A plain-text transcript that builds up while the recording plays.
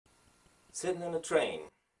Sitting in a train.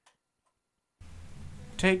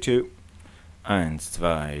 Take two. 1,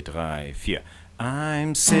 2, 3, 4.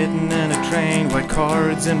 I'm sitting in a train, white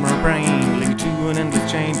cords in my brain, linked to an endless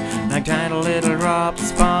chain, like tiny little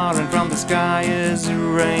drops falling from the sky as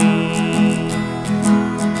rain.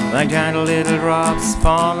 Like tiny little drops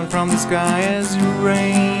falling from the sky as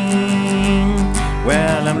rain.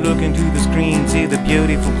 Well, I'm looking to the screen, see the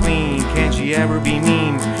beautiful queen. Can she ever be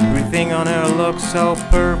mean? Everything on her looks so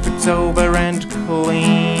perfect, sober and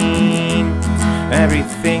clean.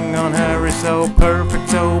 Everything on her is so perfect,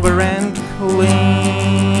 sober and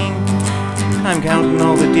clean. I'm counting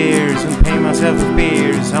all the deers and pay myself with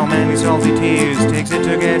beers. How many salty tears takes it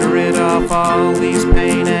to get rid of all these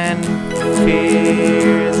pain and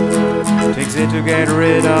fears? Takes it to get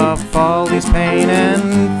rid of all these pain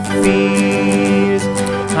and fears.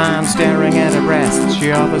 I'm staring at her breast,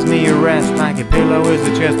 she offers me a rest, like a pillow is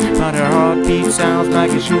a chest, but her heartbeat sounds like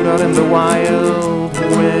a shootout in the Wild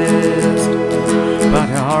West. But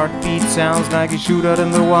her heartbeat sounds like a shootout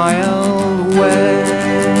in the Wild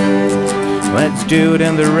West. Let's do it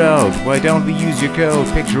in the road, why don't we use your coat?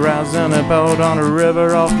 Picture us on a boat on a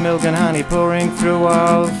river of milk and honey pouring through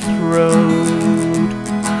our throat.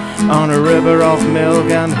 On a river of milk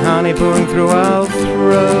and honey pouring through our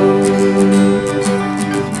throat.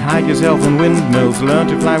 Hide yourself in windmills, learn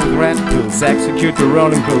to fly with rat pills, execute the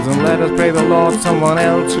rolling pills, and let us pray the Lord someone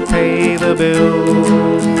else should pay the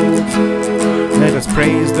bills. Let us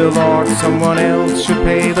praise the Lord, someone else should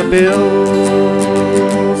pay the bills.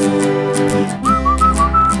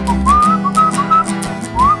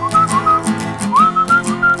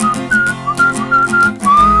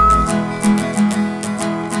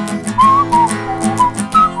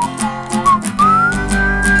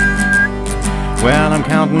 Well, I'm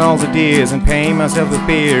counting all the deers and paying myself with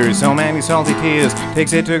beers. So many salty tears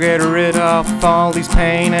takes it to get rid of all these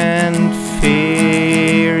pain and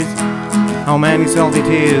fears. How many salty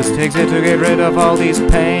tears takes it to get rid of all these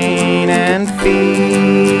pain and fears?